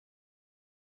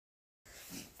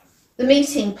The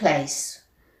Meeting Place,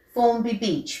 Formby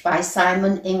Beach by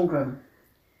Simon Ingram.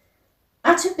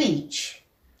 At a beach,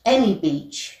 any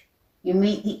beach, you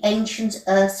meet the ancient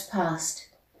earth's past.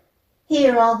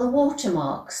 Here are the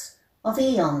watermarks of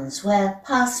eons where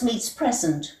past meets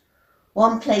present,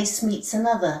 one place meets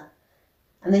another,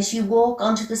 and as you walk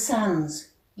onto the sands,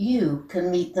 you can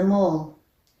meet them all.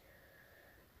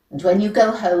 And when you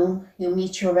go home, you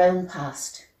meet your own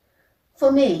past.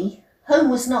 For me,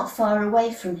 home was not far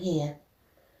away from here.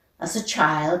 As a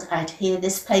child, I'd hear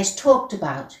this place talked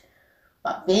about,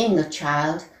 but being a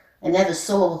child, I never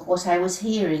saw what I was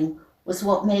hearing was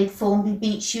what made Formby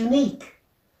Beach unique.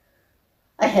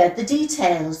 I heard the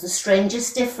details, the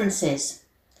strangest differences.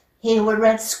 Here were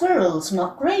red squirrels,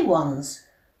 not grey ones,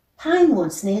 pine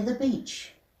woods near the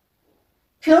beach.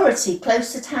 Purity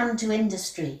close at hand to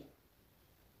industry.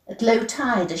 At low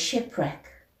tide, a shipwreck.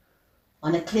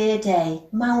 On a clear day,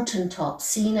 mountain tops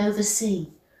seen over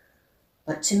sea.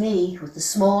 But to me, with the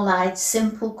small-eyed,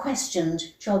 simple,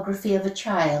 questioned geography of a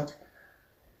child,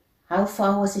 how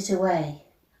far was it away?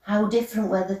 How different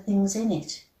were the things in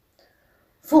it?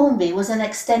 Formby was an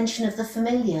extension of the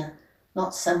familiar,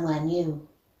 not somewhere new.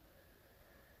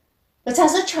 But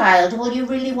as a child, all you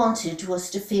really wanted was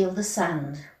to feel the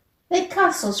sand, make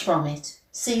castles from it,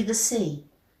 see the sea,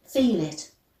 feel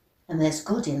it, and there's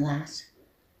good in that.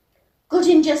 Good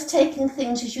in just taking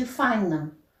things as you find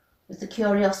them, with the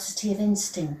curiosity of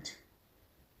instinct.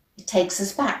 It takes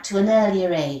us back to an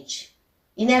earlier age,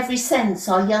 in every sense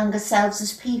our younger selves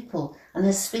as people and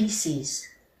as species.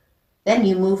 Then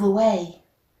you move away.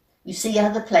 You see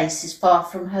other places far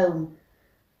from home.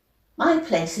 My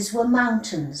places were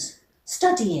mountains,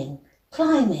 studying,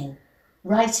 climbing,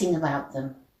 writing about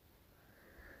them.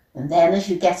 And then as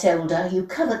you get older, you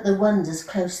covet the wonders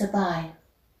closer by.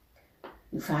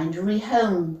 You find a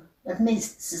rehome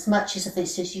amidst as much of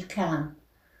it as you can.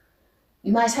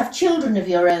 You might have children of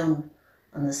your own,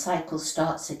 and the cycle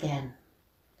starts again.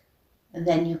 And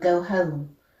then you go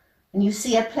home, and you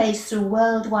see a place through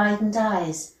world-widened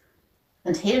eyes.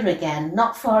 And here again,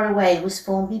 not far away, was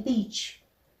Formby Beach.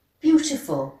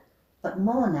 Beautiful, but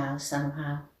more now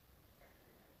somehow.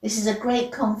 This is a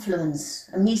great confluence,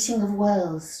 a meeting of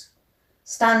worlds.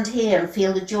 Stand here and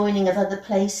feel the joining of other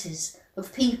places,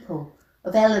 of people,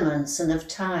 of elements and of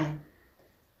time.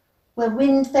 Where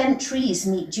wind-bent trees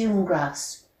meet dune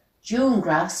grass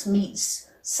meets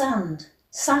sand,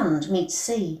 sand meets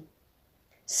sea.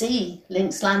 Sea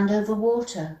links land over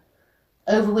water,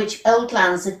 over which old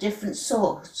lands of different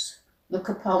sorts look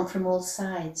upon from all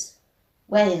sides.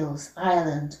 Wales,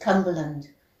 Ireland, Cumberland,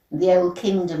 and the old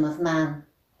kingdom of man.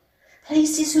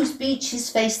 Places whose beaches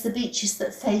face the beaches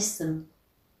that face them.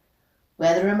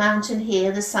 Were there a mountain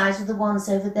here the size of the ones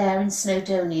over there in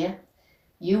Snowdonia,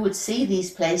 you would see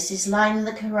these places lining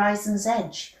the horizon's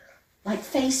edge, like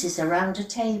faces around a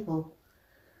table.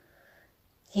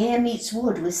 Here meets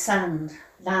wood with sand,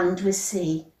 land with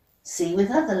sea, sea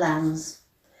with other lands.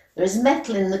 There is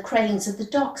metal in the cranes of the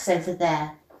docks over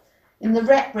there, in the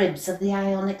wreck ribs of the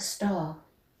Ionic star,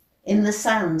 in the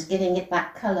sand giving it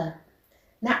back colour.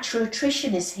 Natural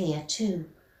attrition is here too,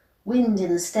 wind in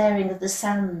the stirring of the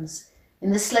sands, in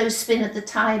the slow spin of the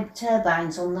tide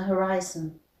turbines on the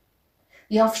horizon.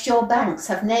 The offshore banks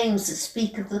have names that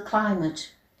speak of the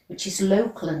climate, which is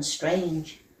local and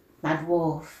strange. Mad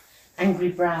Wharf,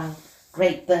 Angry Brow,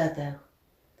 Great Burgo.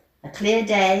 A clear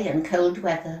day and cold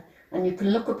weather, and you can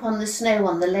look upon the snow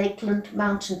on the Lakeland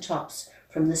mountain tops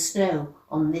from the snow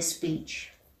on this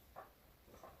beach.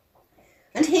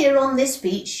 And here on this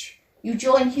beach, you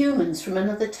join humans from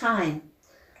another time.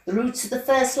 The roots of the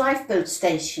first lifeboat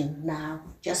station now,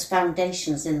 just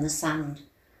foundations in the sand,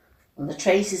 and the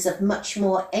traces of much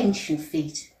more ancient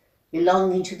feet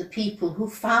belonging to the people who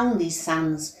found these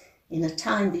sands in a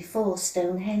time before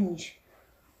Stonehenge.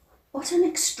 What an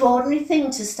extraordinary thing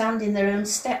to stand in their own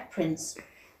step prints,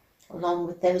 along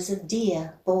with those of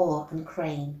deer, boar and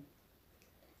crane.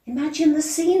 Imagine the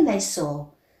scene they saw,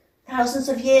 thousands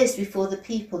of years before the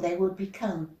people they would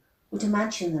become would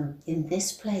imagine them in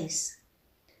this place.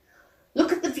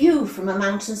 Look at the view from a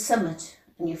mountain summit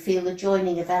and you feel the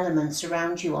joining of elements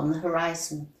around you on the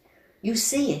horizon. You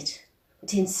see it,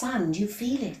 but in sand you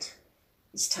feel it.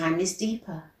 Its time is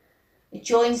deeper. It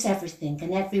joins everything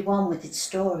and everyone with its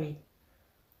story,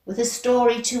 with a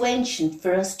story too ancient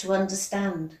for us to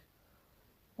understand.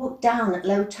 Walk down at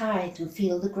low tide and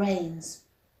feel the grains.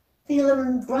 Feel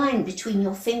them grind between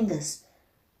your fingers.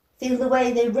 Feel the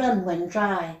way they run when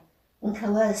dry and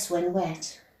coerce when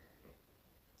wet.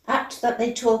 Apt that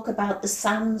they talk about the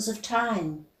sands of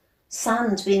time,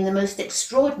 sand being the most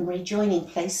extraordinary joining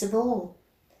place of all.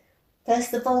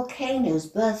 First the volcanoes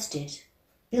burst it,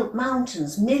 built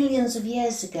mountains millions of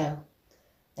years ago.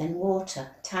 Then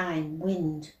water, time,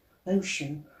 wind,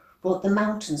 ocean brought the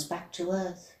mountains back to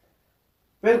earth,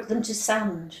 broke them to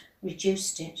sand,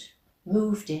 reduced it,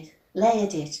 moved it,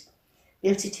 layered it,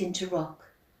 built it into rock,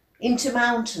 into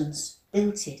mountains,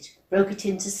 built it, broke it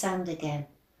into sand again,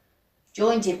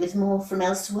 joined it with more from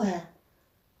elsewhere.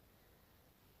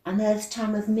 An earth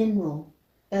time of mineral,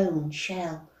 bone,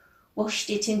 shell, washed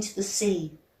it into the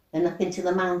sea, then up into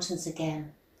the mountains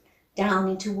again, down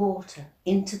into water,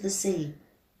 into the sea,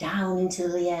 down into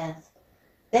the earth,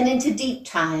 then into deep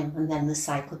time, and then the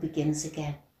cycle begins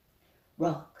again.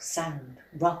 Rock, sand,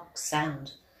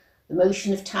 the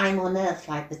motion of time on earth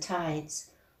like the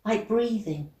tides, like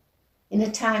breathing. In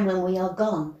a time when we are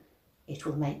gone, it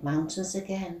will make mountains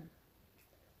again.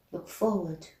 Look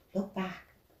forward, look back,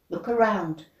 look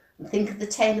around, and think of the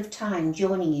tale of time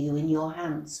joining you in your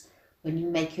hands when you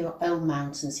make your own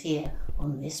mountains here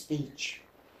on this beach.